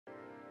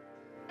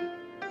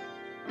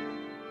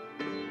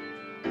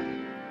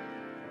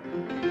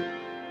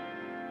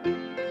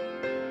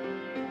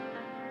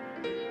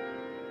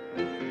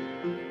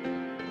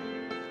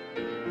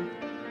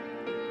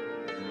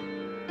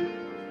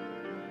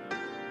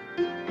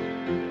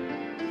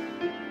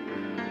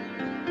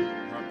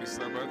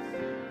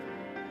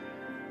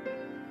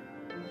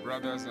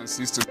Brothers and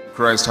sisters in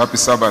Christ, happy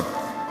Sabbath.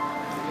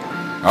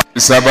 Happy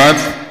Sabbath.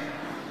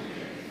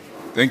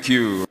 Thank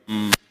you.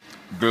 I'm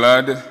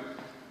glad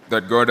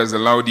that God has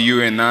allowed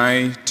you and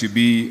I to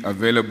be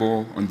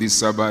available on this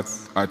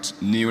Sabbath at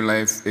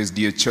Newlife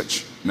SDA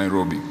Church,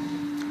 Nairobi.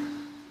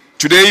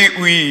 Today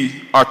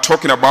we are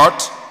talking about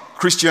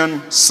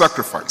Christian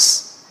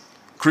sacrifice.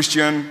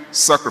 Christian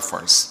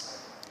sacrifice.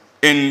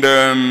 And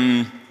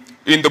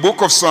in the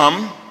book of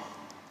Psalm,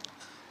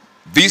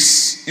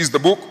 this is the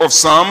book of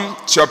Psalm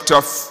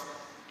chapter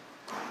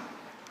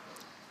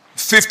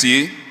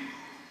 50,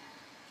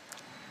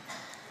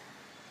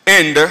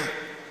 and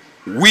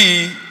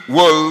we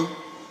will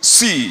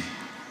see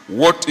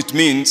what it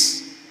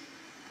means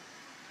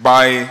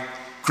by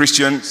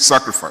Christian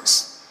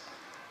sacrifice.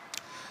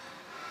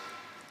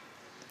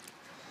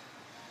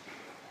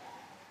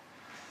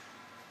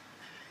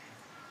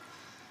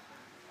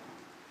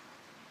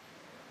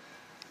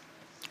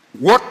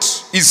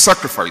 What is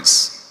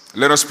sacrifice?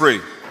 Let us pray.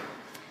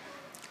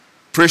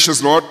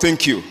 Precious Lord,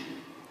 thank you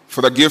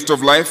for the gift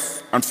of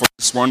life and for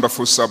this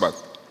wonderful Sabbath.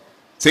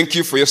 Thank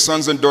you for your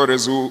sons and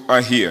daughters who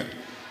are here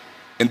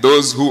and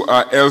those who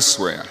are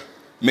elsewhere.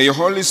 May your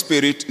Holy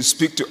Spirit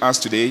speak to us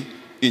today.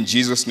 In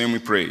Jesus' name we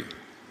pray.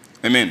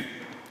 Amen.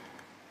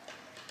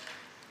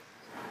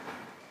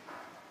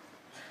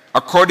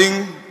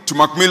 According to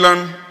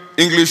Macmillan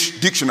English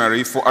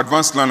Dictionary for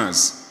Advanced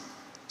Learners,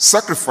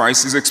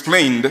 sacrifice is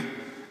explained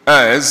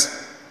as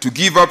to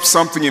give up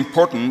something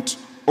important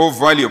or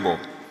valuable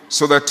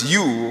so that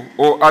you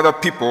or other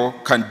people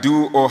can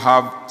do or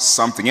have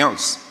something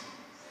else.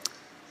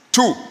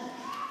 2,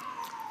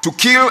 to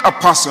kill a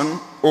person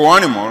or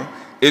animal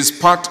is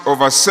part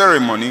of a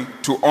ceremony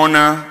to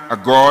honor a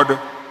god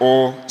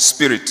or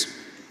spirit.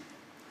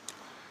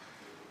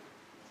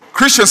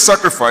 Christian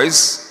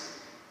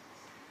sacrifice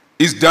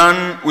is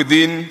done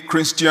within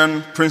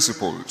Christian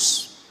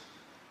principles.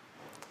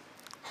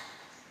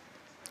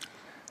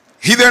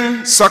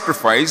 Heathen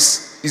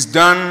sacrifice is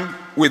done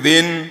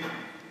within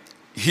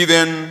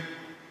heathen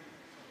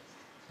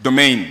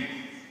domain.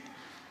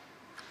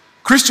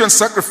 Christian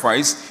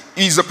sacrifice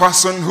is a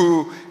person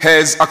who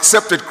has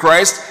accepted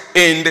Christ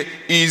and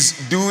is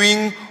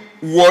doing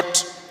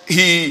what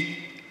he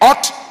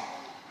ought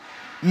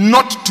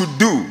not to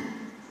do,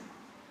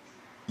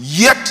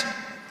 yet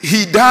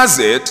he does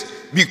it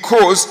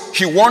because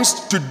he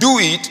wants to do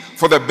it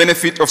for the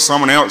benefit of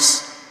someone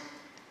else.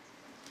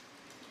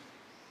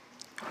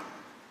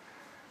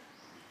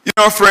 You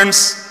know,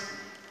 friends,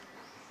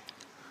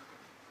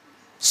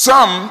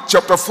 Psalm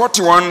chapter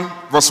 41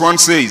 verse 1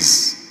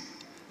 says,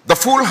 "The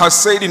fool has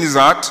said in his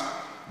heart,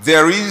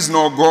 there is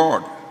no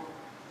God.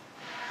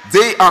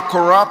 They are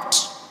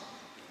corrupt.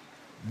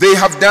 They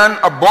have done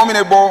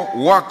abominable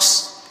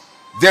works.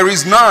 There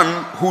is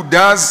none who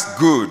does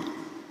good."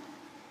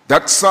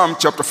 That's Psalm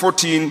chapter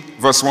 14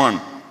 verse 1.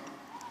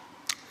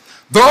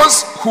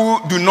 Those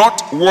who do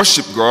not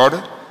worship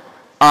God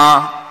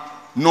are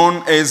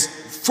known as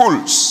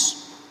fools.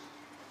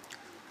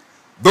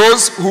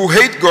 Those who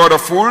hate God are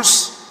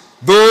fools.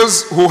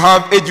 Those who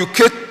have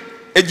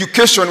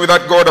education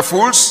without God are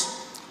fools.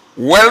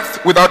 Wealth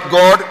without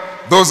God,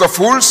 those are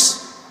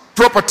fools.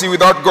 Property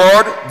without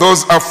God,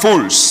 those are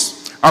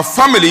fools. A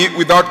family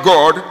without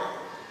God,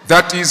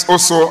 that is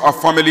also a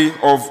family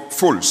of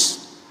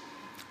fools.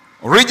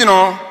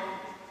 Original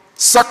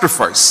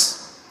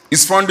sacrifice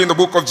is found in the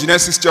book of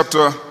Genesis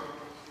chapter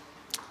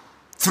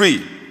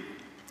 3,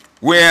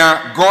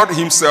 where God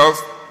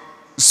himself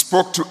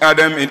spoke to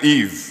Adam and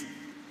Eve.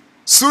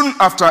 Soon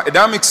after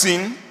Adamic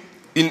sin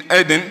in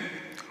Eden,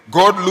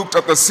 God looked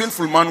at the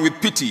sinful man with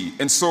pity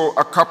and saw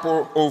a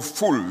couple of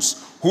fools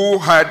who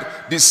had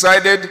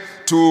decided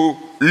to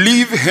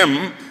leave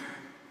him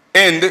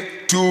and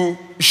to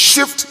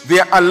shift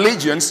their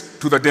allegiance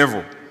to the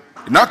devil.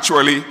 And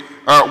actually,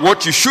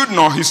 what you should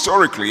know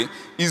historically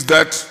is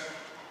that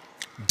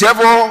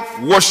devil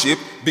worship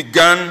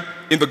began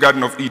in the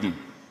Garden of Eden.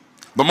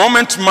 The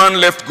moment man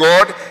left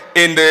God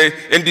and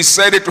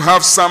decided to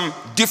have some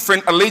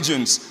different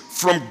allegiance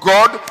from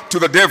God to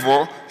the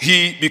devil,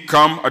 he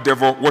became a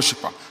devil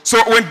worshiper.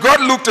 So when God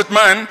looked at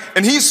man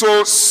and he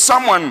saw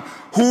someone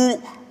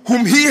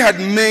whom he had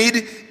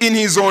made in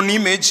his own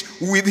image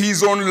with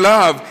his own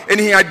love, and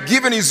he had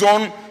given his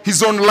own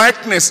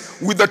likeness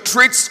with the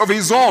traits of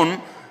his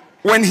own,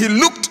 when he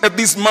looked at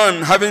this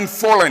man having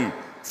fallen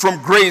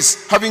from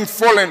grace, having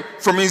fallen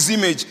from his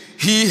image,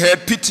 he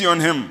had pity on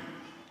him.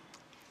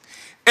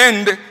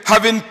 And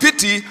having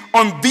pity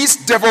on this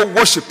devil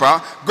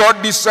worshiper,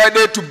 God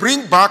decided to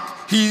bring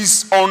back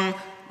his own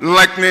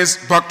likeness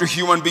back to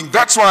human being.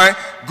 That's why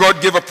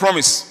God gave a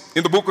promise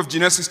in the book of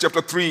Genesis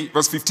chapter 3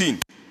 verse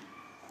 15.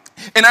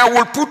 "And I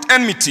will put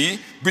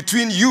enmity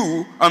between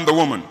you and the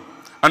woman,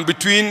 and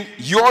between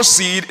your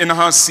seed and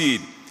her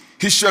seed.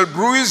 He shall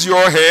bruise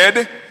your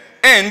head,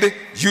 and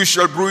you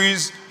shall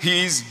bruise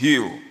his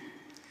heel."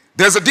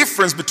 There's a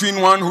difference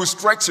between one who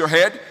strikes your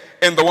head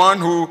and the one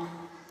who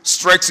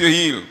strikes your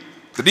heel.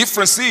 The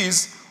difference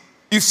is,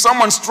 if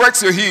someone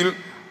strikes your heel,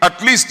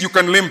 at least you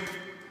can limp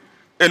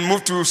and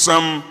move to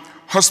some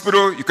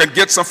hospital, you can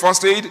get some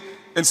first aid,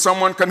 and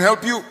someone can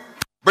help you.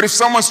 But if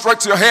someone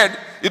strikes your head,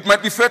 it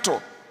might be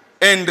fatal,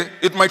 and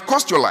it might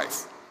cost your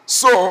life.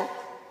 So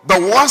the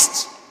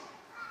worst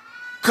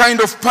kind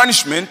of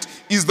punishment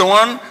is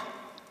that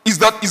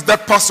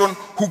person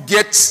who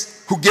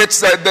gets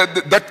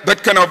that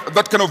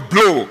kind of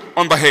blow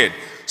on the head.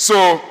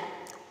 So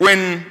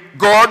when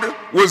God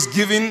was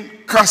giving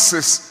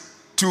curses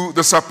to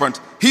the serpent,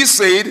 he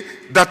said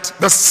that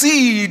the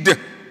seed,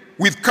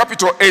 with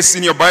capital S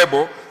in your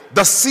Bible,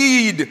 the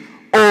seed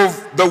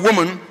of the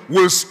woman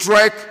will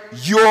strike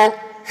your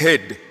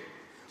head,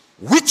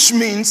 which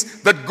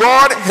means that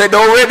God had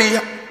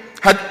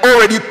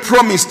already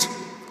promised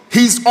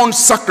his own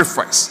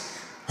sacrifice,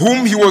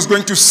 whom he was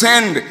going to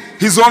send,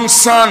 his own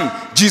son,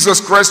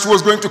 Jesus Christ, who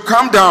was going to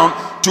come down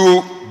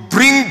to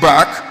bring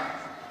back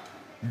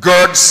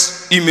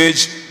God's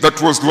image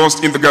that was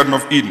lost in the Garden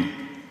of Eden.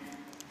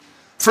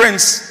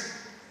 Friends,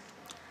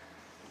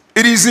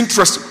 it is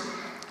interesting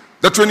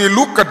that when you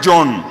look at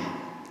John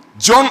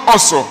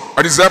also,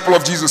 a disciple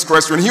of Jesus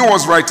Christ, when he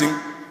was writing,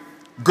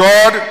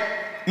 God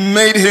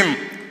made him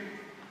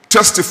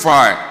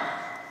testify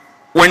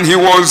when he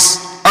was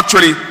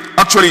actually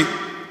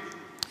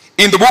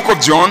in the book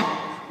of John.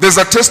 There's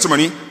a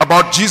testimony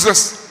about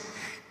Jesus,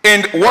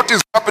 and what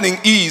is happening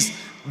is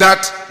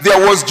that there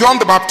was John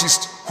the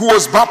Baptist who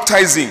was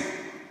baptizing,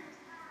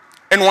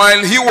 and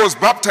while he was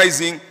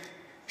baptizing,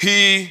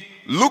 he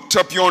looked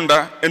up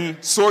yonder and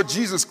saw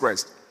Jesus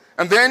Christ.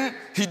 And then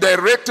he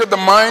directed the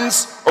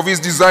minds of his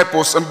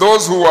disciples and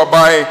those who were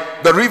by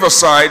the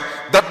riverside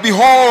that,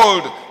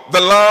 behold,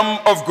 the Lamb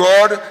of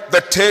God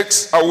that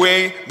takes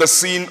away the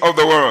sin of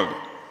the world.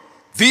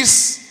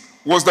 This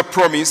was the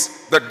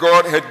promise that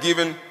God had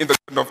given in the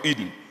Garden of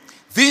Eden.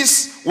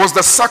 This was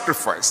the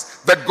sacrifice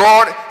that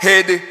God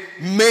had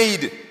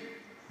made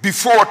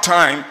before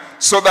time,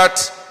 so that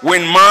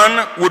when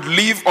man would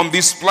live on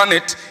this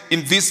planet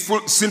in this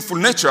sinful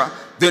nature,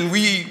 then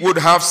we would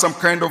have some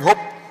kind of hope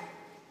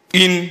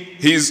in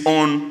his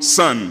own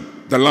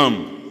son, the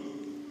Lamb.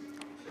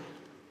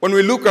 When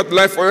we look at the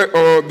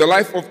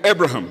life of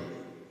Abraham,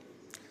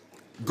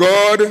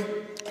 God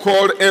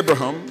called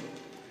Abraham,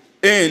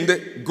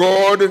 and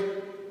God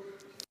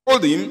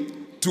told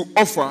him to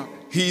offer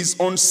his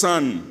own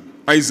son,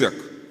 Isaac.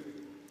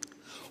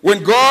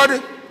 When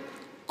God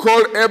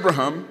called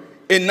Abraham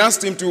and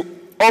asked him to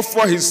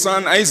offer his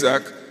son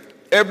Isaac,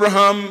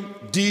 Abraham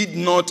did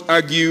not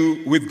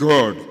argue with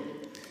God.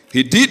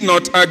 He did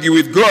not argue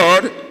with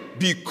God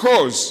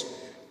because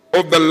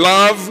of the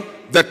love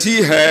that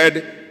he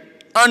had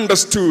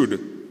understood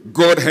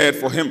God had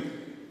for him.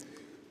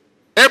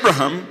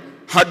 Abraham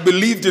had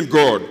believed in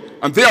God,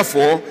 and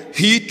therefore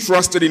he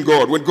trusted in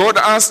God. When God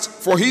asked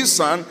for his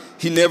son,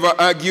 he never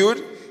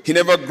argued, he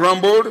never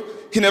grumbled,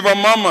 he never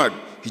murmured.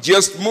 He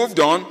just moved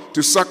on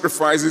to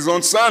sacrifice his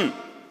own son.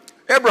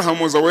 Abraham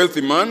was a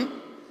wealthy man,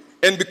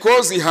 and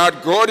because he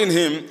had God in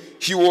him,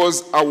 he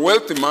was a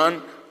wealthy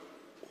man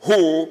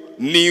who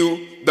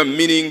knew the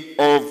meaning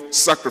of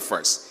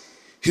sacrifice.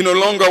 He no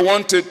longer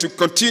wanted to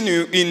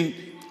continue in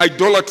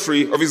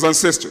idolatry of his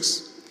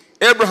ancestors.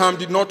 Abraham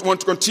did not want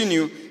to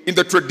continue in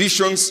the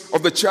traditions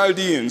of the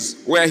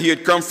Chaldeans where he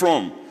had come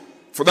from.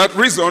 For that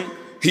reason,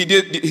 he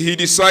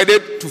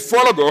decided to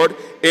follow God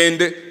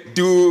and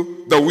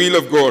do the will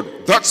of God.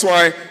 That's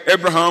why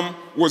Abraham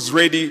was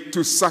ready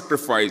to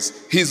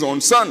sacrifice his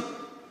own son.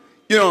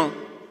 You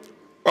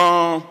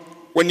know,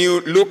 when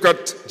you look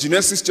at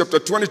Genesis chapter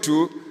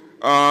 22,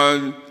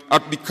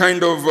 at the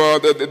kind of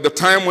the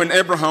time when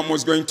Abraham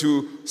was going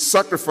to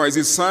sacrifice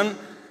his son,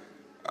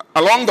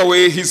 along the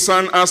way his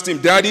son asked him,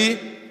 "Daddy,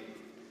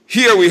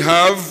 here we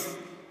have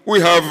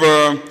wood,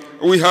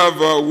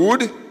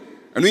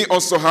 and we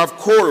also have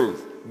coal,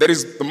 that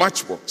is the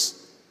matchbox.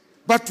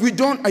 But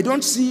I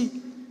don't see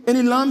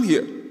any lamb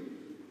here."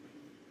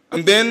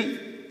 And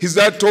then his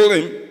dad told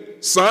him,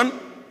 "Son,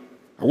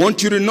 I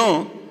want you to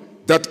know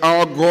that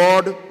our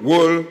God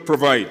will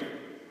provide."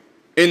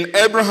 And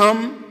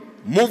Abraham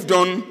moved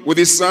on with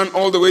his son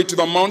all the way to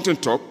the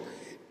mountaintop,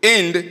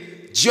 and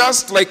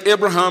just like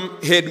Abraham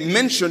had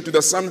mentioned to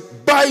the son,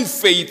 by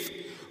faith,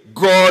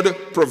 God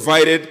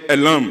provided a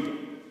lamb.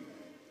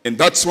 And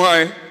that's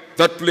why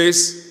that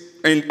place,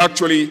 and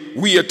actually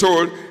we are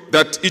told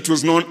that it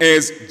was known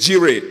as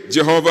Jireh,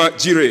 Jehovah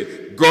Jireh,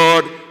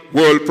 God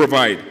will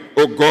provide,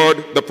 or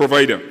God the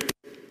provider.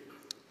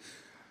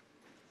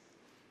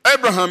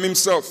 Abraham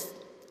himself,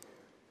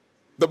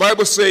 the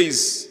Bible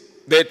says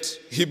that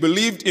he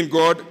believed in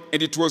God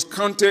and it was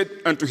counted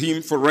unto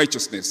him for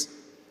righteousness.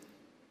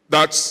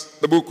 That's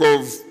the book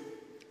of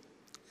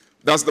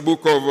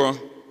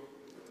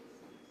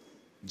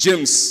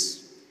James.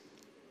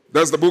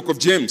 That's the book of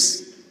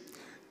James.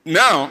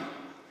 Now,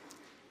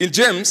 in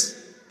James,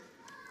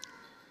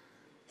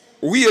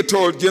 we are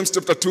told, James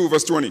chapter 2,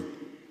 verse 20,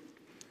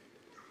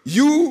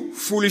 "You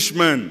foolish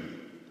man,"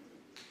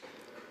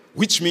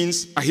 which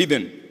means a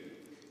heathen.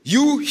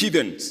 "You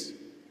heathens,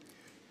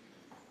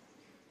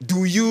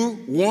 do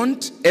you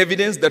want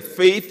evidence that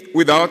faith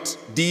without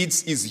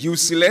deeds is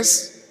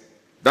useless?"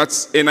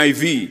 That's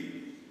NIV.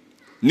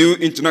 New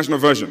International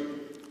Version.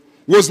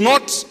 Was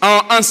not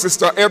our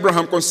ancestor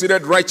Abraham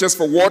considered righteous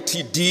for what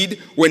he did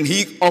when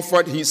he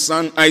offered his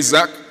son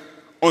Isaac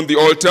on the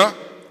altar?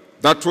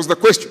 That was the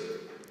question.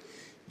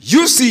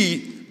 You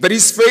see that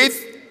his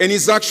faith and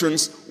his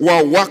actions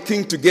were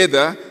working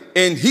together,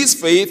 and his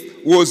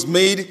faith was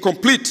made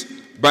complete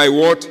by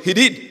what he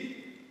did.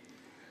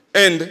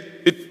 And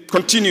it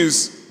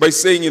continues by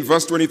saying in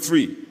verse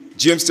 23,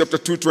 James chapter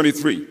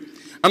 2:23,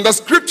 and the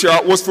scripture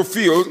was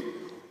fulfilled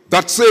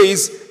that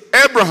says,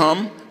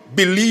 Abraham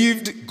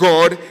believed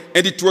God,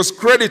 and it was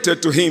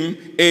credited to him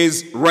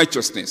as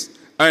righteousness,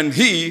 and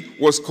he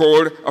was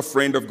called a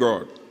friend of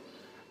God.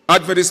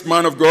 Adventist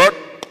man of God,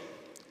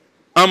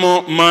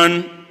 Amo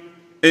man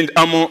and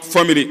Amo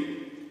family.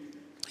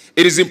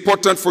 It is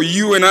important for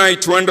you and I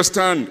to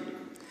understand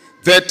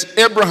that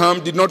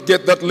Abraham did not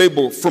get that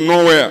label from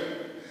nowhere,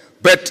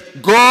 but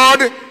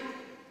God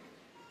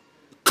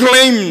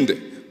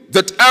claimed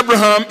that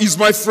Abraham is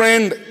my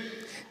friend.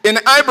 And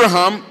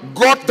Abraham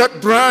got that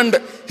brand,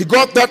 he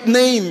got that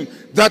name,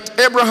 that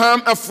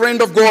Abraham, a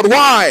friend of God.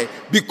 Why?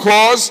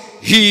 Because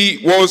he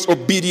was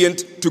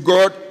obedient to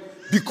God,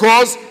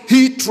 because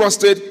he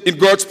trusted in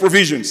God's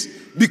provisions,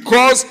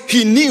 because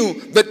he knew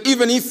that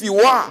even if he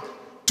were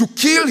to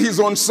kill his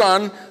own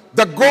son,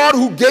 the God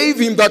who gave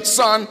him that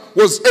son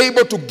was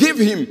able to give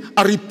him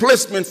a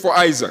replacement for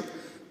Isaac.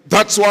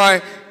 That's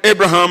why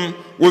Abraham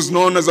was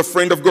known as a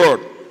friend of God.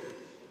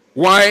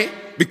 Why?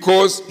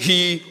 Because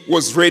he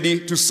was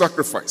ready to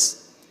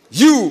sacrifice.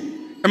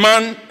 You, a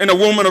man and a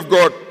woman of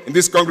God in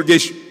this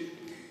congregation,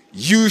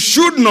 you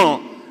should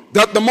know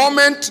that the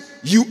moment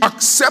you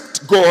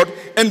accept God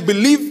and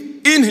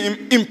believe in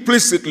him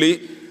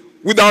implicitly,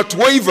 without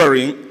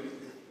wavering,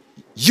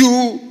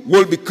 you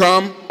will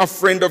become a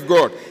friend of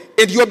God.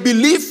 And your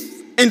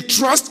belief and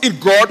trust in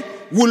God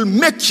will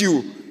make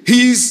you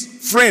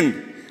his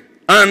friend.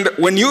 And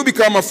when you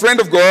become a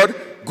friend of God,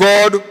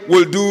 God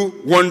will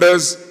do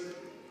wonders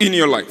in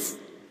your life.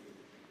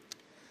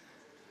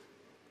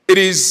 It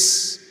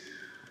is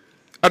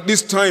at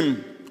this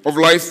time of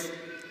life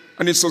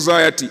and in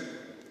society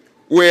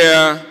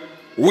where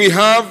we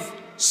have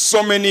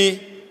so many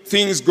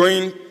things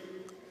going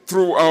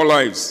through our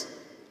lives.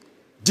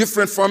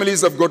 Different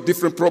families have got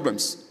different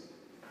problems,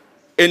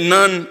 and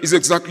none is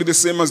exactly the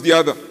same as the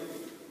other.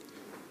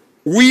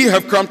 We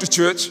have come to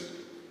church,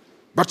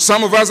 but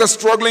some of us are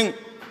struggling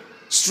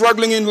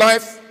in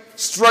life,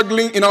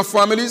 struggling in our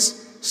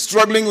families,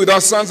 struggling with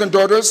our sons and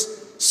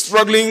daughters,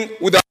 struggling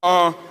with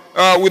our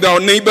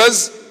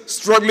neighbors,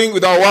 struggling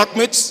with our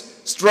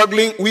workmates,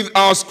 struggling with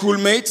our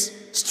schoolmates,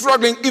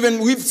 struggling even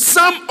with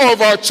some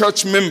of our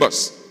church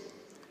members.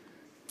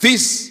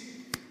 This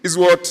is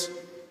what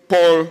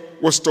Paul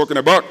was talking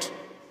about.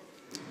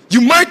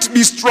 You might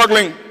be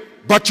struggling,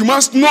 but you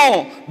must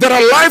know that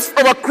a life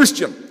of a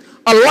Christian,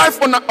 a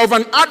life of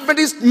an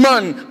Adventist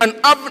man, an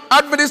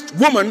Adventist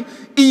woman,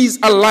 is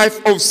a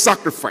life of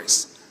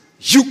sacrifice.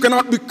 You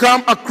cannot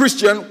become a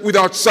Christian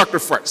without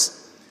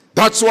sacrifice.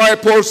 That's why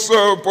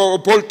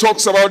Paul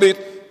talks about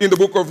it in the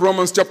book of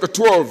Romans chapter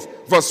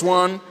 12, verse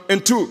 1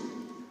 and 2.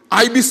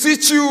 I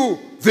beseech you,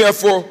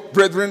 therefore,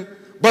 brethren,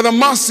 by the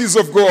mercies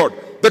of God,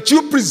 that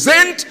you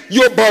present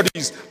your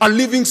bodies a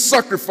living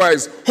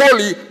sacrifice,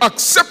 holy,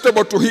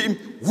 acceptable to him,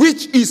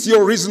 which is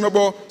your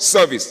reasonable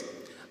service.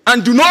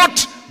 And do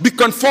not be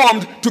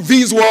conformed to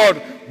this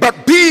world,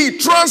 but be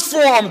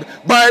transformed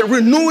by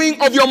renewing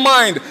of your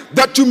mind,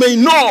 that you may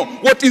know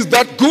what is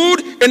that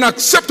good and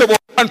acceptable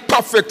and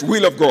perfect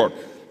will of God.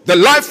 The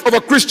life of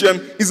a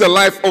Christian is a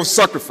life of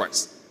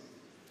sacrifice.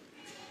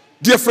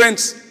 Dear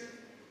friends,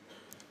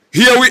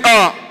 here we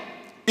are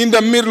in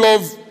the middle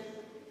of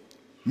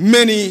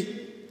many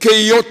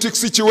chaotic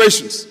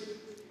situations.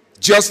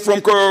 We're just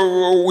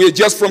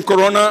from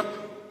Corona,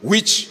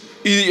 which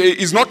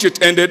is not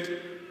yet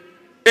ended,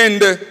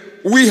 and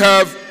we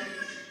have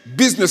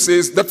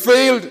businesses that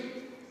failed.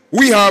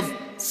 We have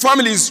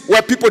families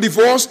where people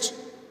divorced.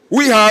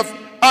 We have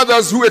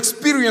others who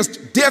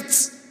experienced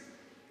deaths,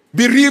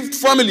 bereaved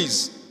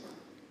families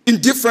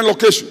in different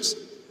locations.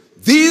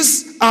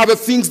 These are the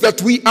things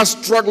that we are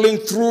struggling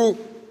through.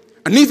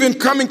 And even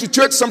coming to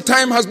church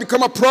sometimes has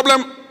become a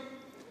problem.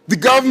 The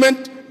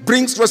government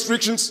brings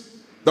restrictions.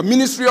 The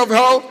Ministry of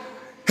Health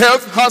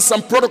has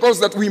some protocols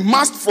that we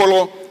must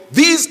follow.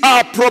 These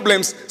are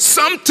problems.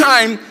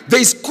 Sometimes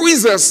they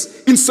squeeze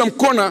us in some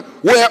corner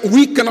where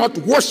we cannot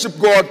worship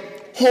God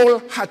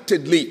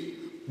wholeheartedly.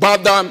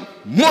 But the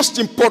most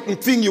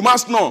important thing you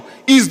must know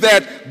is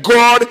that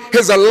God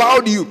has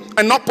allowed you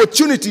an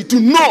opportunity to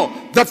know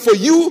that for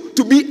you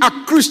to be a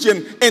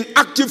Christian, an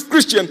active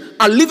Christian,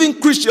 a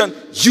living Christian,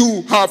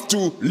 you have to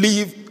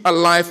live a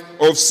life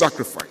of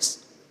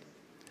sacrifice.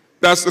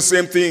 That's the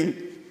same thing.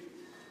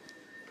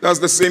 That's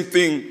the same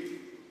thing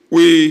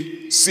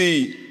we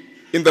see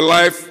in the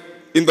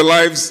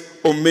lives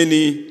of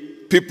many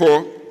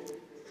people,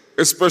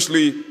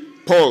 especially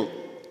Paul.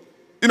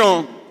 You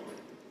know,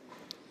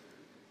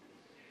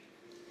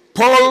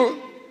 Paul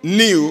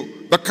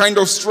knew the kind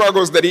of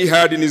struggles that he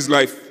had in his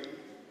life.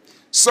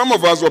 Some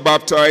of us were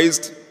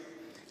baptized,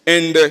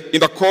 and in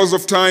the course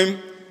of time,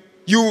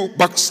 you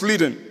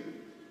backslidden.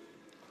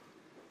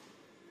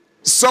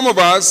 Some of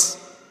us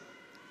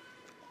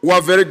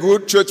were very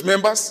good church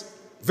members,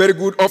 very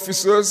good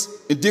officers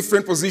in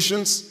different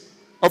positions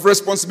of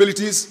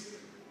responsibilities,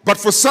 but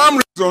for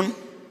some reason,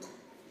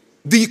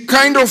 the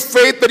kind of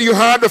faith that you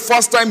had the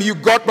first time you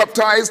got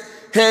baptized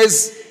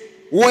has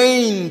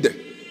waned.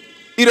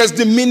 It has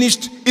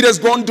diminished. It has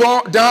gone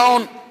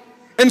down.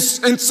 And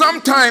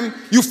sometime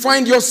you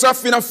find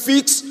yourself in a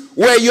fix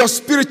where your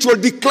spiritual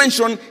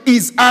declension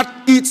is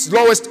at its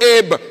lowest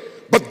ebb.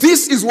 But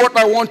this is what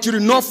I want you to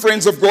know,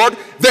 friends of God,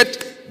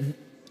 that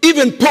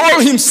even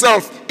Paul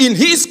himself, in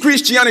his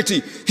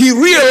Christianity, he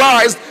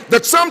realized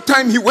that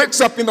sometime he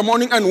wakes up in the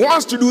morning and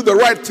wants to do the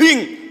right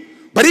thing,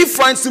 but he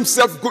finds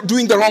himself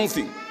doing the wrong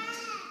thing.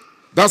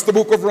 That's the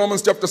book of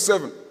Romans chapter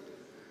 7.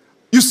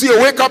 You see,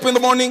 I wake up in the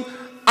morning,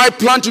 I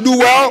plan to do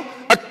well,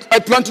 I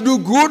plan to do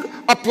good,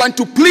 I plan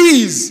to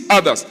please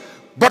others.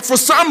 But for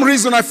some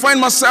reason, I find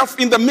myself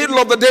in the middle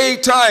of the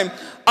daytime,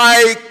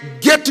 I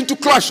get into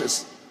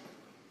clashes.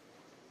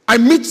 I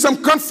meet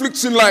some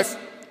conflicts in life.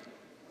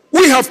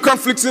 We have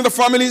conflicts in the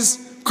families,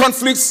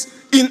 conflicts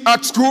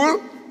at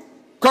school,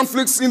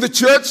 conflicts in the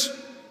church,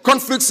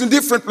 conflicts in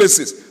different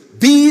places.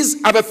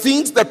 These are the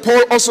things that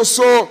Paul also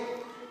saw.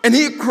 And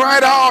he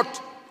cried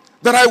out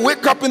that I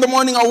wake up in the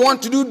morning, I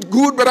want to do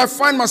good, but I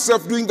find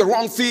myself doing the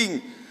wrong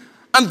thing.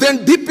 And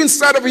then deep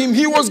inside of him,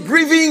 he was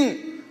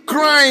grieving,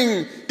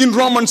 crying in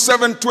Romans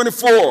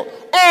 7:24.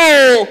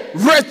 Oh,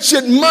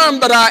 wretched man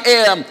that I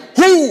am,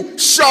 who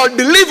shall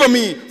deliver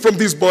me from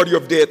this body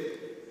of death?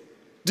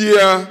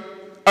 Dear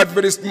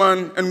Adventist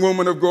man and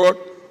woman of God,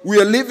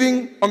 we are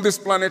living on this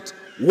planet,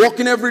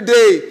 walking every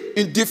day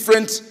in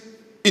different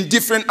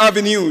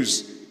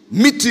avenues,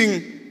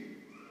 meeting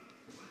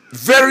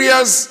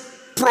various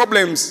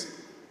problems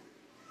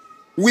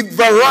with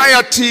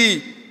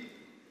variety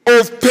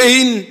of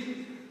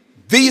pain.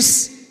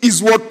 This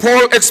is what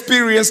Paul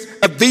experienced,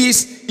 and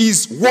this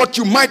is what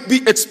you might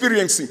be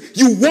experiencing.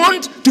 You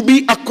want to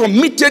be a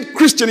committed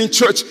Christian in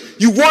church.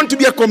 You want to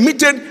be a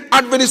committed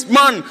Adventist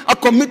man, a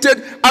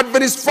committed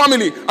Adventist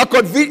family, a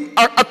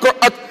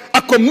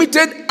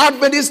committed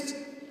Adventist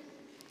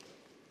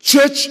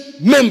church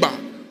member.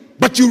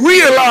 But you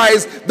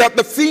realize that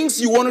the things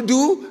you want to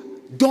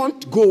do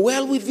don't go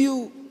well with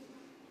you.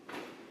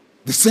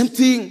 The same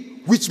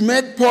thing which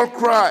made Paul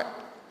cry.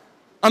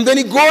 And then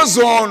he goes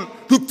on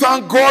to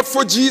thank God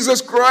for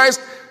Jesus Christ,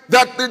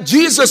 that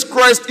Jesus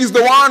Christ is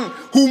the one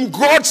whom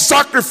God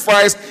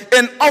sacrificed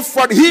and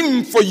offered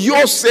him for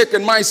your sake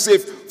and my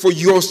sake, for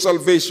your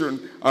salvation.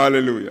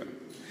 Hallelujah.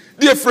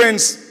 Dear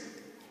friends,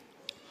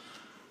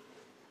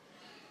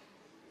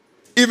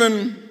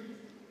 even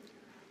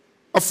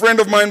a friend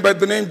of mine by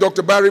the name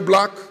Dr. Barry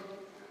Black,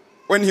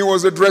 when he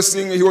was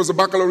addressing, he was a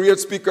baccalaureate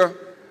speaker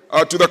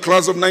to the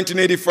class of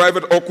 1985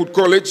 at Oakwood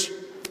College.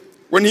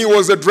 When he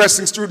was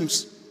addressing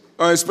students,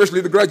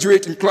 especially the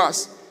graduating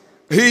class,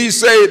 he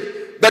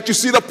said that, you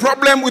see, the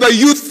problem with our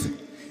youth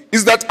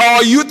is that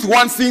our youth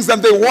want things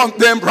and they want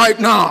them right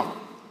now.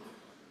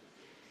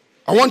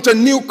 I want a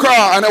new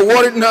car and I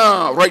want it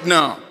now, right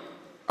now.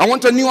 I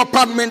want a new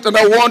apartment and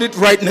I want it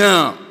right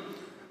now.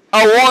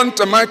 I want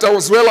a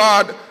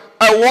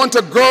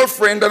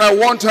girlfriend and I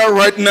want her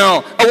right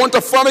now. I want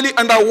a family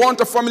and I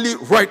want a family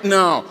right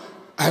now.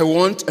 I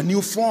want a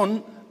new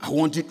phone. I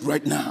want it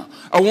right now.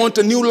 I want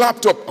a new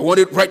laptop. I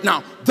want it right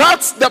now.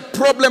 That's the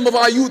problem of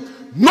our youth,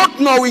 not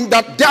knowing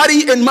that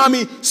daddy and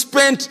mommy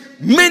spent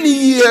many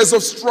years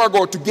of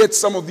struggle to get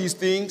some of these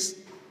things.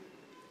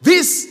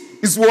 This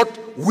is what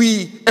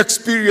we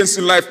experience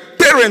in life.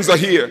 Parents are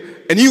here,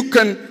 and you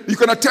can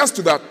attest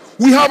to that.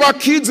 We have our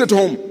kids at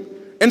home,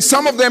 and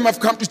some of them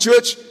have come to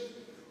church.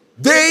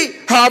 They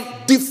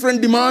have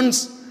different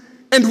demands.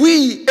 And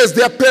we, as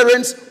their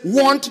parents,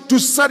 want to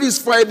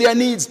satisfy their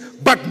needs.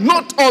 But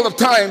not all the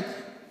time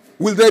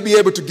will they be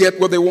able to get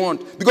what they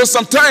want. Because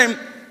sometimes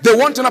they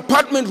want an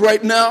apartment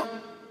right now,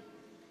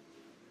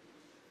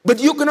 but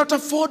you cannot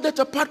afford that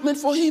apartment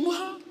for him or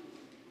her.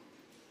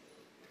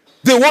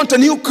 They want a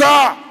new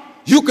car.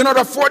 You cannot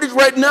afford it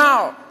right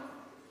now.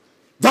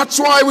 That's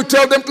why we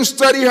tell them to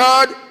study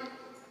hard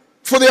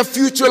for their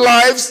future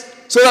lives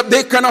so that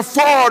they can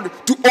afford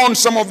to own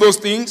some of those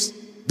things.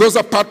 Those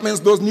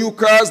apartments, those new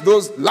cars,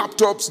 those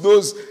laptops,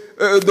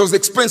 those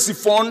expensive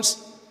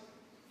phones.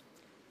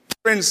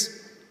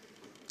 Friends,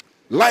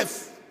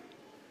 life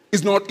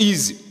is not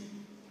easy.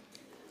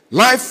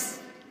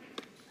 Life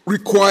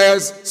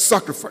requires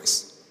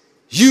sacrifice.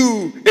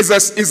 You,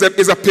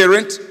 as a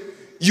parent,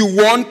 you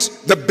want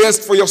the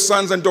best for your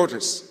sons and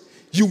daughters.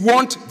 You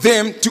want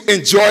them to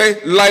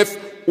enjoy life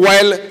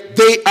while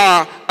they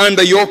are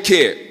under your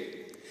care.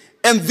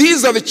 And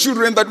these are the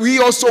children that we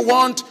also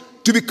want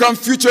to become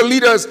future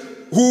leaders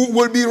who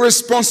will be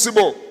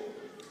responsible.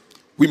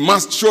 We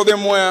must show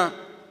them where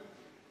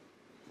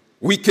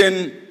we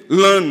can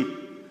learn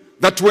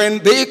that when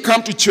they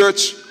come to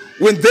church,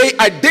 when they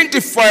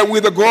identify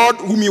with the God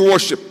whom you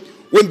worship,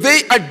 when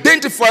they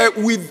identify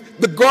with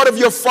the God of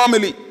your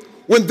family,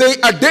 when they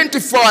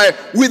identify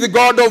with the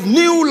God of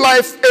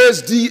Newlife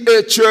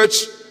SDA Church,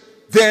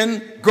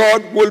 then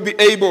God will be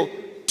able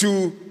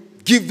to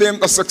give them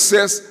the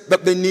success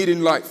that they need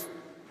in life.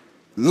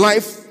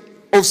 Life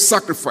of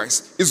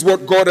sacrifice is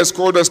what God has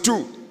called us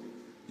to.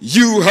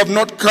 You have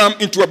not come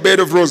into a bed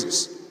of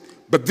roses,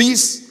 but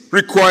this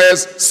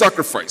requires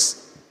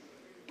sacrifice.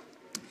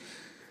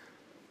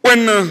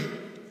 When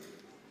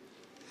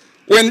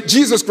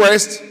Jesus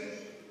Christ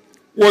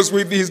was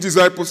with his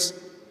disciples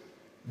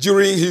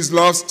during his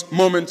last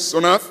moments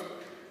on earth,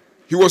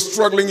 he was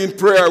struggling in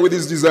prayer with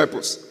his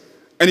disciples.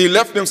 And he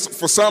left them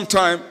for some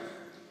time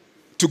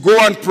to go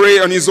and pray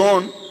on his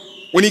own.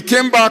 When he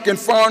came back and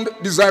found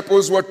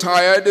disciples were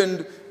tired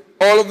and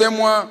all of them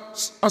were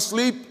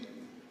asleep.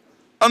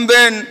 And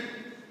then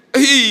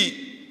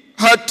he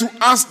had to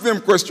ask them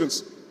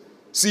questions.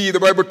 See, the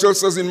Bible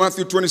tells us in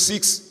Matthew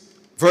 26,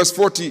 verse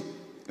 40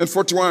 and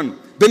 41.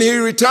 Then he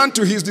returned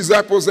to his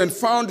disciples and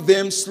found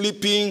them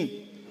sleeping.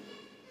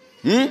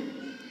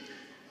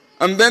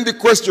 And then the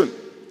question,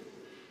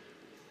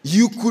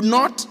 you could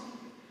not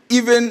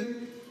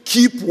even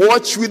keep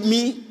watch with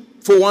me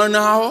for 1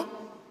 hour?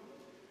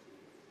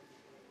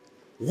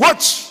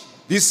 Watch.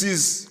 This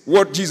is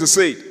what Jesus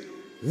said.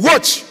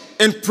 Watch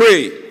and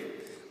pray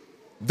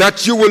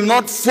that you will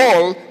not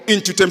fall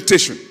into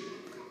temptation.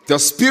 The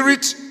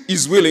spirit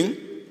is willing,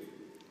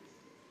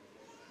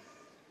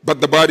 but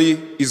the body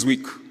is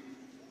weak.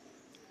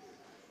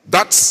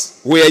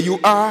 That's where you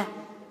are.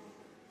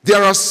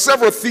 There are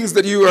several things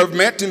that you have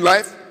met in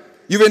life.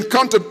 You've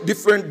encountered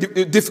different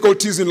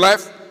difficulties in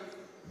life,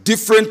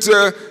 different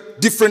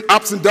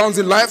ups and downs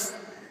in life.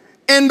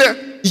 And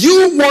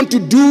you want to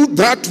do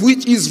that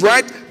which is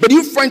right, but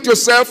you find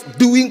yourself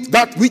doing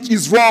that which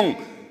is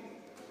wrong.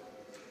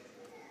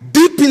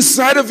 Deep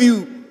inside of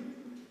you,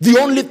 the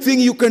only thing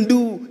you can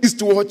do is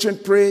to watch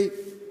and pray.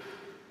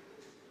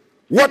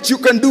 What you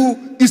can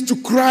do is to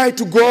cry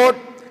to God,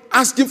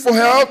 ask him for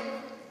help,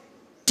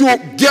 to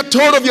get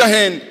hold of your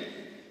hand,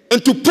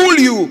 and to pull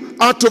you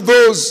out of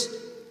those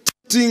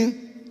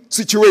tempting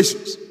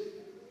situations.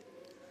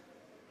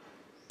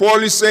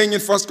 Paul is saying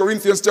in 1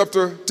 Corinthians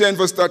chapter 10,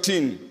 verse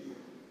 13,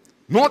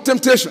 no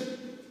temptation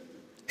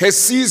has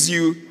seized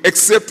you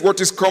except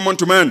what is common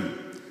to man.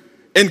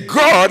 And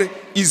God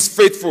is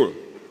faithful.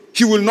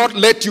 He will not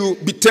let you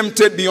be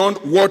tempted beyond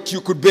what you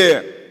could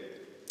bear.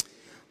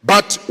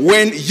 But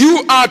when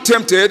you are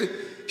tempted,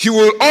 he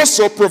will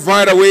also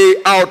provide a way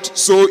out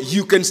so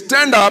you can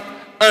stand up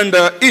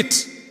under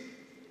it.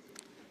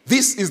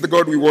 This is the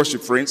God we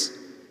worship, friends.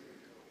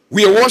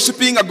 We are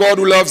worshiping a God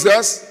who loves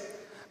us,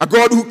 a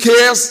God who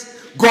cares,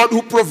 God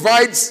who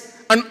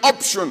provides an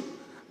option,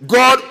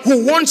 God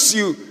who wants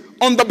you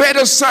on the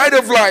better side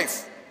of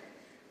life.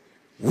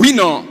 We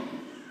know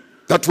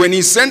that when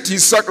he sent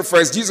his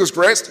sacrifice, Jesus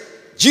Christ,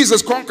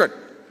 Jesus conquered.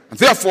 And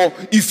therefore,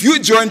 if you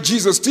join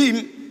Jesus'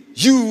 team,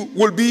 you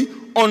will be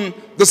on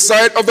the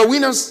side of the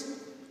winners.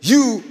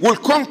 You will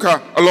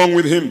conquer along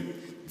with him.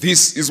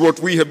 This is what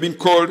we have been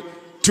called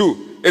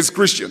to as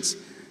Christians.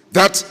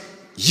 That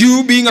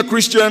you, being a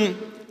Christian,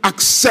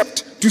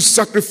 accept to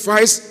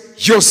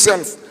sacrifice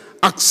yourself.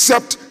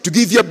 Accept to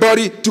give your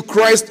body to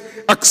Christ.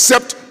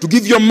 Accept to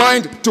give your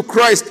mind to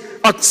Christ.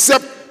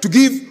 Accept to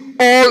give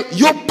all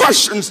your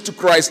passions to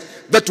Christ.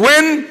 That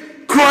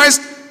when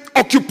Christ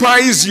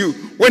occupies you,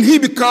 when he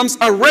becomes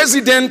a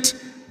resident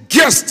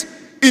guest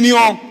in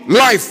your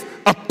life,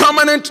 a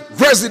permanent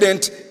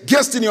resident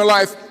guest in your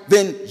life,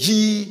 then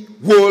he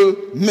will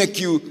make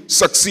you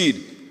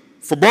succeed.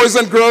 For boys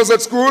and girls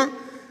at school,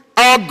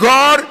 our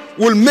God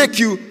will make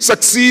you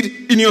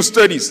succeed in your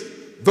studies.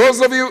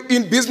 Those of you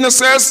in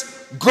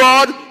businesses,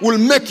 God will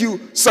make you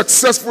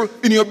successful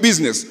in your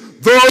business.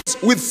 Those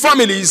with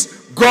families,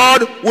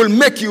 God will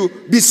make you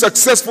be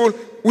successful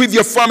with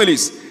your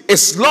families.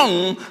 As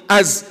long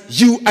as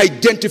you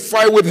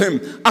identify with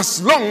him,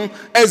 as long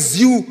as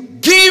you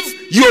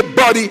give your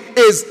body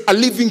as a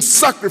living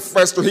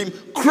sacrifice to him,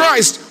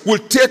 Christ will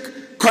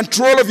take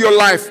control of your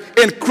life,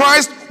 and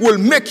Christ will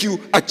make you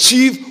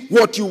achieve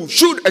what you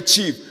should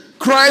achieve.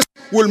 Christ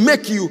will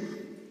make you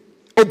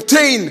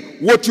obtain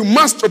what you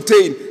must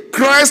obtain.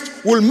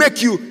 Christ will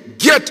make you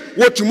get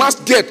what you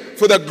must get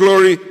for the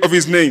glory of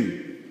his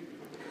name.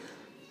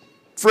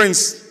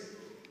 Friends,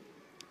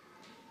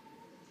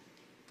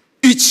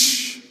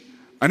 each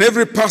and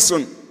every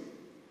person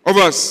of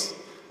us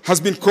has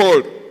been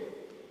called.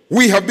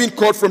 We have been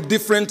called from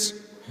different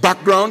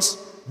backgrounds,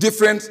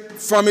 different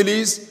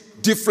families,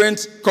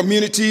 different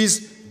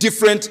communities,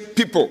 different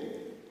people.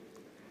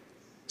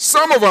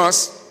 Some of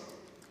us,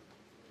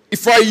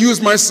 if I use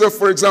myself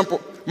for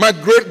example, my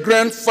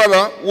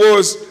great-grandfather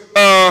was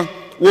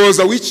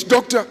a witch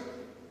doctor.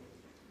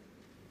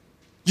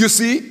 You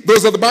see,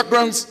 those are the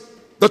backgrounds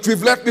that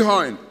we've left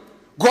behind.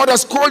 God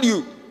has called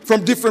you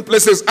from different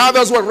places.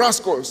 Others were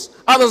rascals,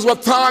 others were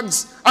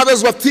thugs,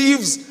 others were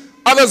thieves,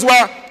 others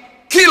were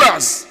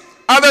killers,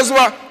 others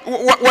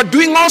were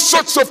doing all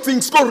sorts of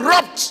things,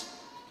 corrupt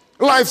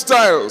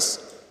lifestyles.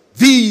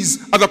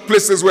 These are the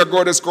places where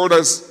God has called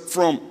us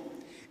from.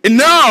 And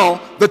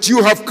now that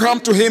you have come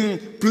to him,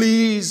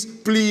 please,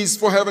 please,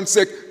 for heaven's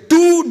sake,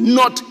 do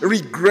not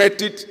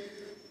regret it.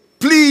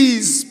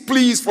 Please,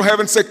 please, for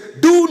heaven's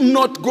sake, do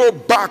not go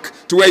back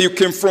to where you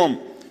came from.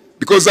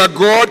 Because our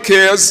God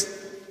cares.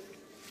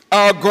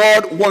 Our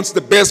God wants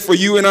the best for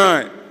you and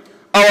I.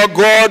 Our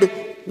God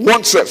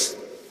wants us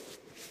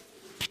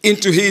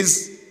into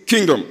his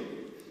kingdom,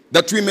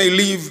 that we may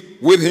live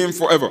with him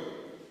forever.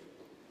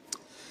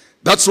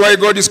 That's why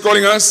God is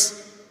calling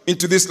us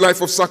into this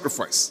life of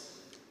sacrifice.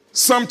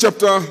 Psalm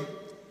chapter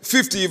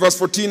 50, verse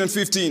 14 and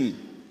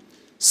 15.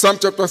 Psalm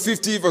chapter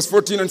 50, verse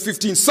 14 and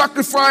 15.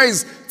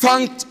 Sacrifice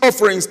thank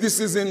offerings. This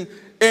is in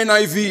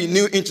NIV,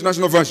 New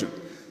International Version.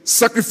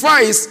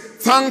 Sacrifice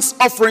thanks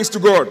offerings to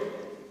God.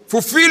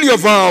 Fulfill your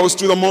vows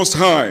to the Most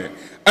High,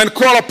 and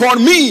call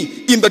upon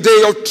me in the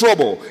day of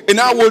trouble, and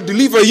I will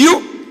deliver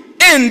you,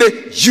 and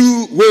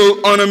you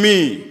will honor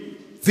me.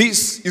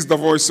 This is the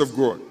voice of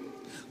God.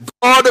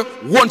 God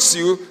wants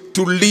you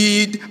to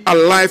lead a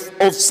life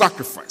of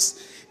sacrifice.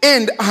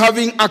 And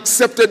having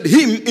accepted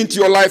him into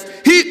your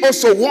life, he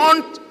also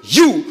wants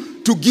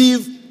you to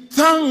give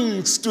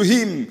thanks to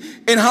him.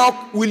 And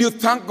how will you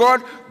thank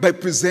God? By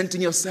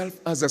presenting yourself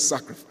as a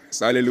sacrifice.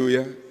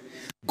 Hallelujah.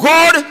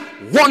 God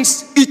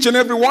wants each and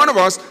every one of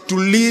us to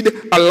lead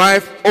a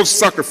life of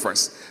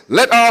sacrifice.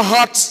 Let our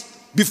hearts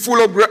be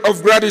full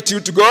of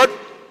gratitude to God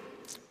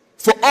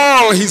for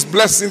all his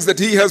blessings that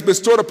he has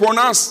bestowed upon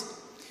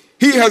us.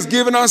 He has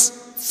given us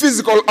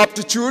physical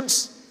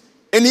aptitudes,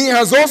 and he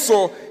has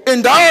also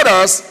endowed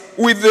us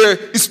with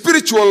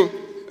spiritual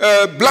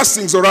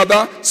blessings, or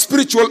rather,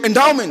 spiritual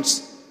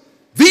endowments.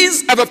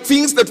 These are the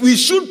things that we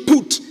should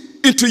put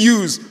into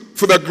use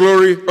for the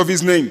glory of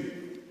his name.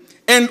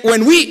 And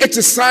when we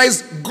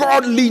exercise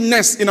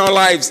godliness in our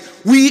lives,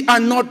 we are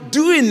not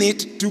doing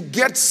it to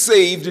get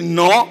saved.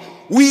 No,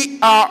 we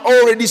are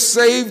already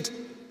saved.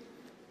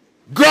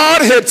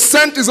 God had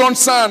sent his own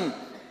son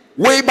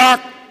way back,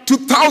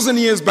 2,000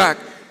 years back,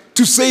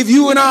 to save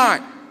you and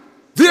I.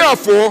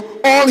 Therefore,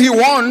 all he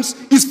wants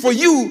is for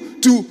you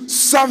to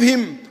serve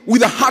him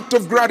with a heart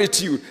of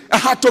gratitude, a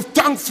heart of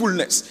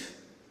thankfulness,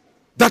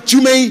 that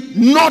you may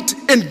not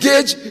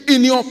engage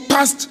in your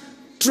past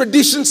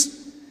traditions.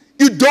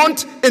 You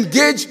don't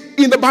engage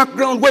in the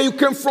background where you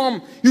came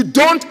from. You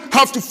don't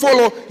have to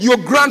follow your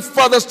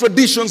grandfather's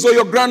traditions or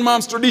your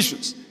grandmom's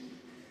traditions.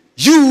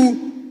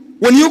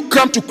 When you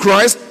come to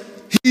Christ,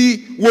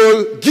 he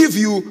will give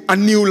you a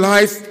new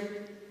life.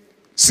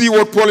 See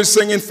what Paul is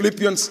saying in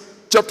Philippians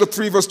chapter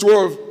 3, verse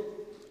 12.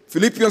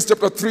 Philippians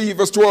chapter 3,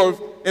 verse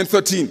 12 and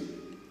 13.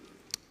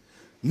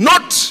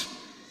 Not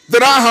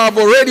that I have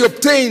already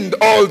obtained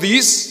all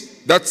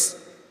these. That's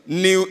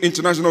New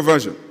International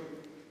Version.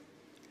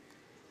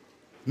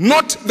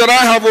 Not that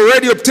I have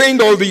already obtained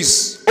all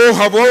these, or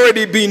have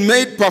already been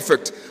made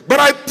perfect, but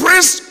I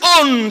press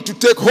on to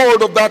take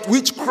hold of that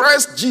which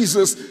Christ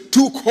Jesus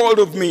took hold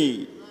of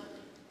me.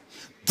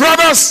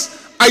 Brothers,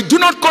 I do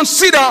not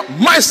consider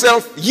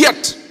myself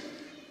yet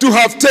to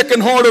have taken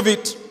hold of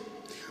it.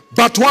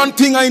 But one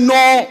thing I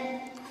know,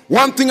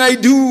 one thing I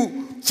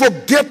do,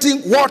 forgetting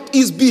what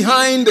is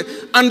behind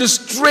and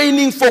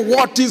straining for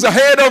what is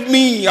ahead of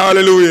me.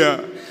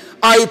 Hallelujah.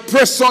 I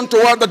press on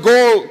toward the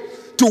goal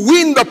to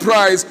win the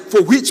prize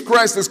for which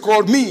Christ has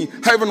called me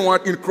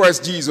heavenward in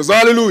Christ Jesus.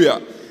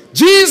 Hallelujah.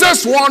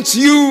 Jesus wants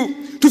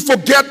you to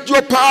forget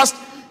your past.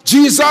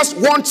 Jesus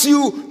wants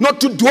you not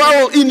to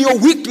dwell in your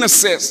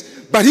weaknesses,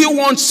 but he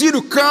wants you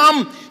to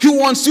come. He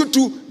wants you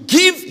to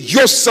give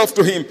yourself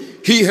to him.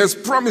 He has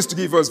promised to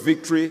give us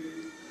victory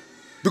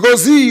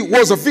because he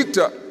was a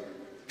victor.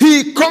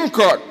 He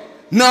conquered.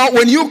 Now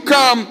when you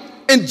come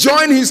and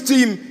join his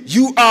team,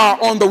 you are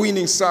on the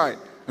winning side.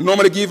 I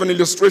normally give an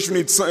illustration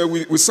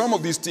with some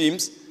of these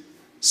teams.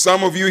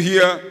 Some of you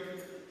here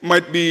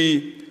might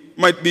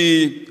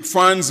be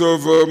fans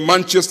of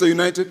Manchester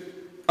United.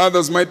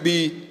 Others might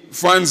be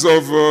fans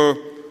of let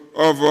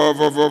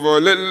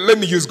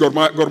me use Gor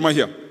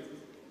Mahia.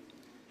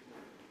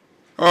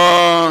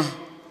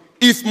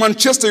 If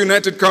Manchester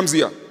United comes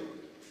here,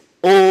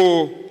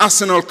 or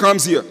Arsenal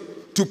comes here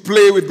to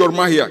play with Gor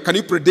Mahia, can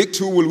you predict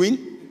who will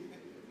win?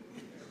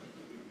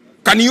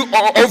 Can you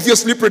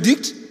obviously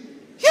predict?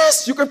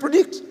 Yes, you can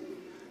predict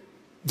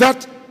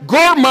that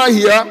Gor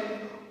Mahia,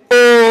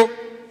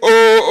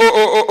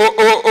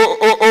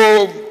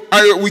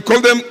 we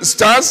call them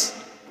Stars,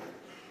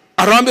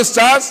 Harambee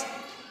Stars.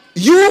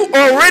 You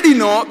already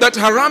know that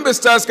Harambee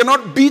Stars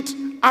cannot beat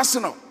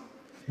Arsenal.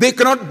 They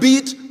cannot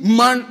beat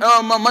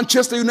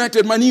Manchester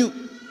United, Man U.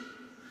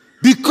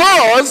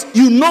 Because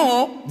you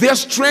know their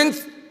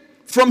strength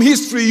from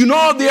history. You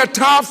know they are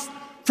tough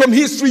from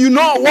history. You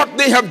know what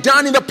they have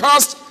done in the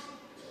past.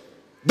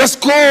 The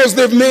scores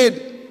they've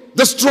made.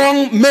 The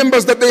strong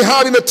members that they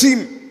have in the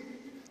team.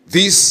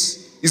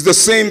 This is the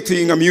same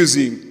thing I'm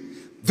using.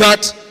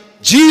 That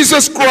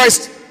Jesus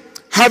Christ,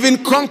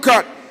 having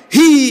conquered,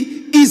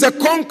 he is a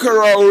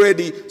conqueror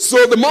already.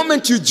 So the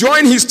moment you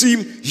join his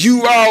team,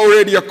 you are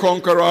already a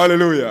conqueror.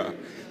 Hallelujah.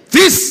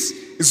 This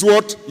is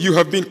what you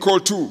have been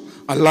called to,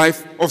 a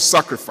life of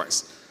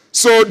sacrifice.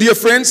 So, dear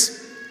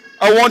friends,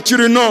 I want you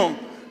to know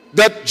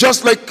that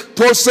just like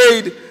Paul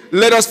said,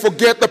 let us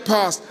forget the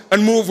past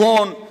and move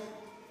on.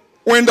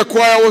 When the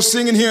choir was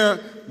singing here,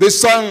 they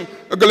sang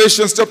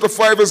Galatians chapter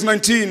 5 verse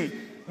 19.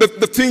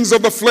 The things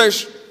of the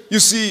flesh, you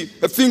see,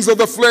 the things of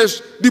the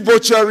flesh,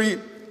 debauchery,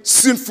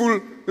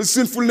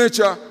 sinful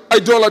nature,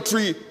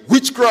 idolatry,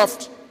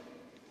 witchcraft,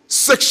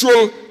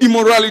 sexual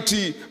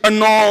immorality,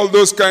 and all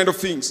those kind of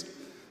things.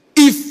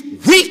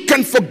 If we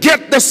can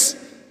forget this,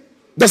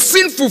 the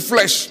sinful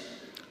flesh,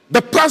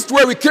 the past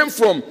where we came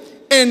from,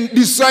 and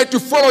decide to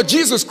follow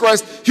Jesus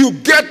Christ, He'll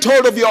get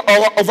hold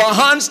of our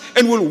hands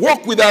and will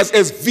walk with us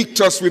as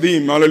victors with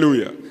Him.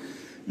 Hallelujah.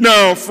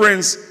 Now,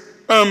 friends,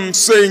 I'm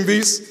saying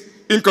this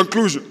in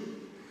conclusion,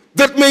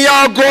 that may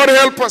our God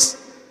help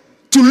us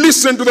to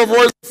listen to the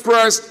voice of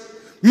Christ.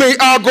 May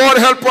our God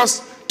help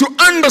us to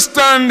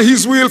understand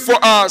His will for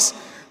us.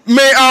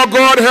 May our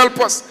God help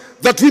us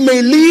that we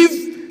may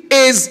live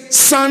as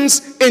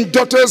sons and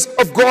daughters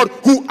of God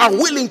who are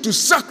willing to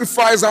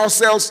sacrifice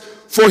ourselves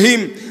for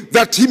Him,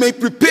 that He may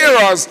prepare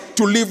us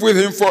to live with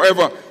Him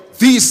forever.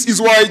 This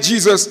is why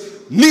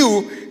Jesus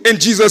knew,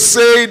 and Jesus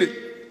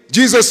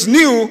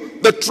knew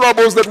the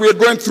troubles that we are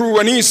going through,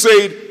 and He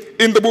said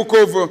in the book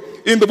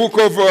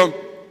of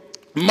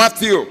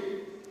Matthew,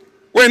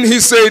 when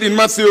He said in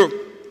Matthew,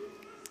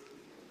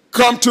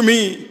 come to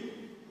me,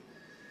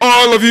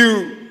 all of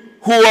you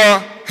who are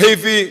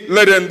heavy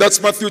laden.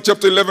 That's Matthew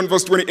chapter 11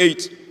 verse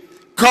 28.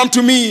 Come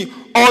to me,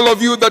 all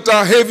of you that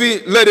are heavy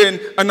laden,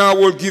 and I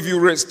will give you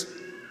rest.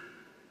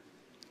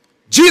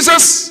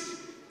 Jesus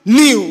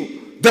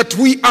knew that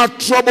we are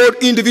troubled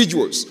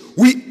individuals.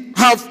 We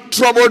have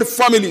troubled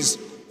families.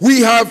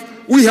 We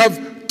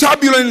have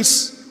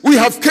turbulence. We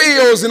have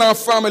chaos in our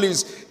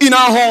families, in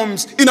our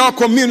homes, in our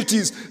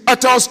communities,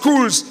 at our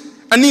schools,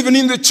 and even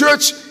in the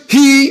church.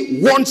 He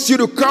wants you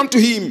to come to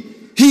Him.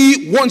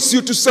 He wants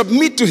you to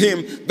submit to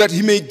Him, that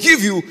He may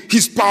give you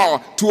His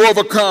power to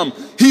overcome.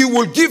 He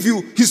will give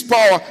you His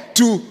power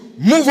to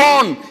move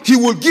on. He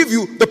will give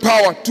you the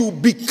power to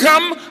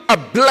become a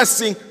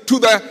blessing to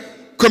the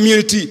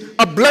community,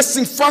 a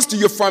blessing first to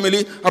your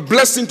family, a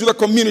blessing to the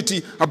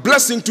community, a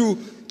blessing to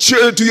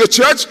your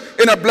church,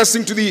 and a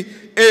blessing to the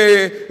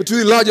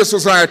larger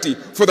society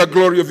for the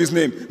glory of His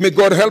name. May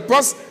God help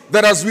us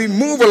that as we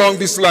move along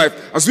this life,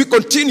 as we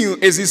continue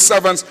as His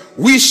servants,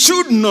 we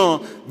should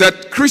know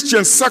that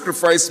Christian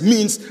sacrifice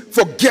means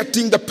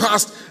forgetting the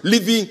past,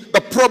 leaving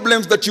the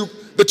problems that you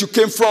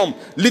came from,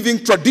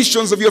 living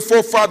traditions of your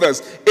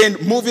forefathers, and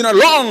moving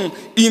along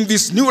in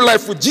this new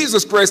life with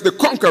Jesus Christ, the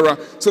conqueror,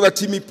 so that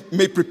He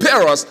may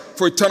prepare us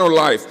for eternal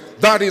life.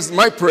 That is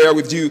my prayer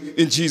with you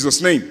in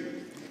Jesus'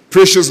 name.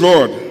 Precious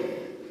Lord,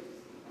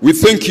 we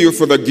thank You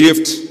for the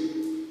gift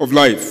of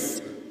life.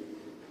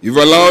 You've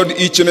allowed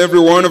each and every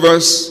one of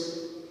us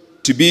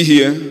to be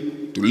here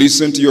to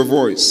listen to Your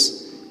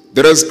voice.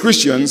 That as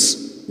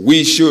Christians,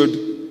 we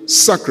should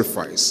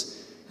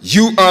sacrifice.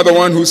 You are the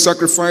one who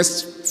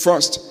sacrificed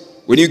first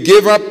when You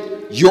gave up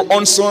Your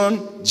own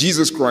Son,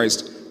 Jesus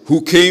Christ,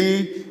 who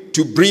came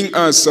to bring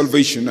us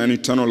salvation and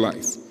eternal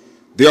life.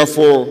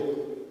 Therefore,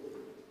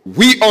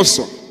 we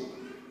also,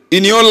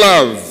 in Your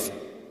love,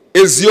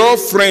 as Your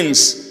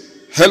friends,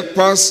 help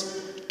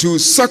us to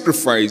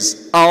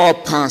sacrifice our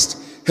past.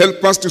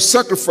 Help us to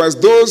sacrifice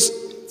those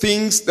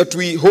things that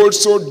we hold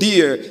so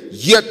dear,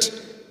 yet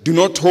do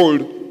not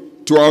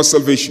hold to our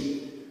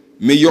salvation.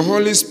 May Your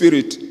Holy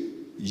Spirit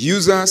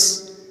use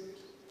us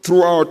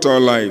throughout our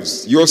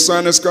lives. Your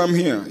Son has come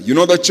here. You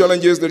know the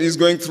challenges that He's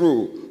going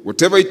through.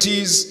 Whatever it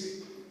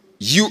is,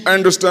 You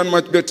understand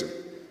much better.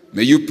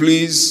 May You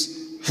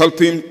please help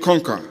Him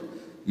conquer.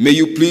 May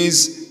You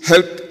please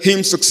help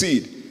him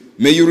succeed.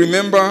 May You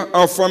remember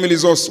our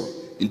families also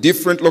in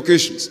different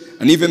locations,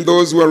 and even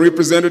those who are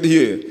represented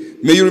here.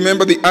 May You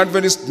remember the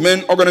Adventist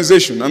Men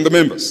Organization and the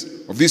members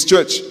of this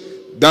church,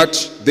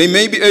 that they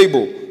may be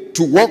able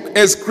to walk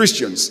as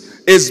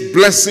Christians, as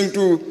blessing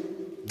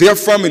to their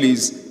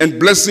families, and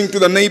blessing to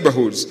the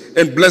neighborhoods,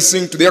 and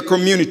blessing to their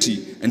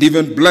community, and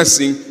even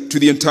blessing to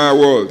the entire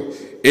world.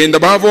 And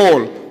above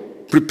all,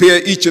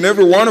 prepare each and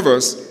every one of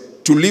us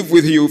to live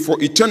with You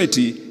for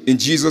eternity. In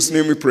Jesus'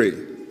 name we pray.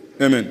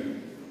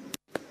 Amen.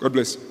 God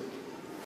bless you.